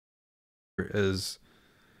is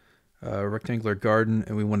a rectangular garden,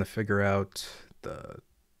 and we want to figure out the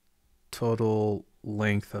total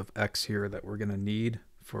length of X here that we're going to need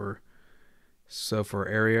for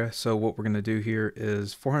area. So what we're going to do here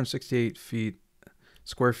is 468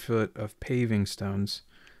 square foot of paving stones.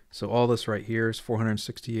 So all this right here is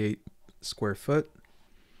 468 square foot.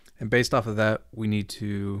 And based off of that, we need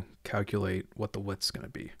to calculate what the width's going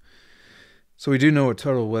to be. So we do know our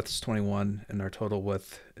total width is 21 and our total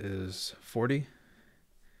width is 40.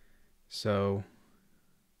 So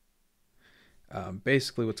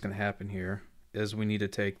basically what's going to happen here is we need to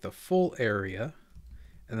take the full area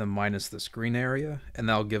and then minus this green area, and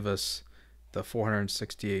that'll give us the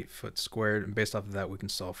 468 foot squared, and based off of that we can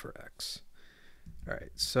solve for X. All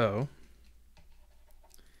right, so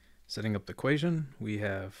setting up the equation, we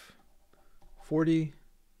have 40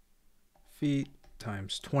 feet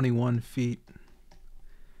times 21 feet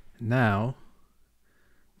now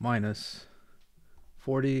minus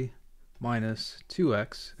 40 minus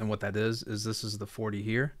 2x, and what that is this is the 40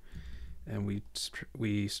 here, and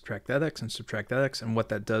we subtract that x and subtract that x, and what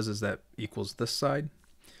that does is that equals this side,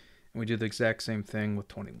 and we do the exact same thing with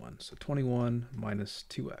 21. So 21 minus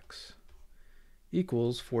 2x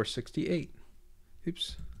equals 468.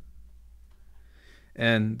 Oops.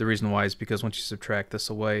 And the reason why is because once you subtract this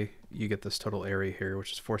away, you get this total area here,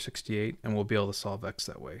 which is 468, and we'll be able to solve x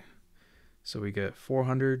that way. So we get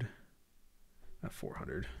 400, not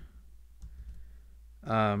 400.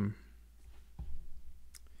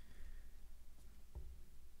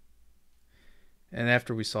 And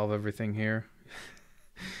after we solve everything here,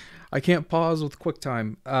 I can't pause with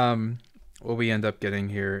QuickTime. What we end up getting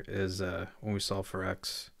here is when we solve for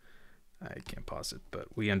x, I can't pause it, but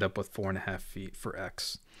we end up with 4.5 feet for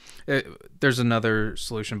x. There's another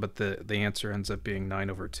solution, but the answer ends up being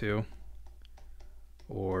 9/2,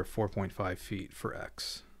 or 4.5 feet for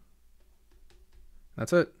x.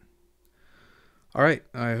 That's it. All right,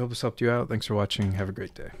 I hope this helped you out. Thanks for watching. Have a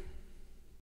great day.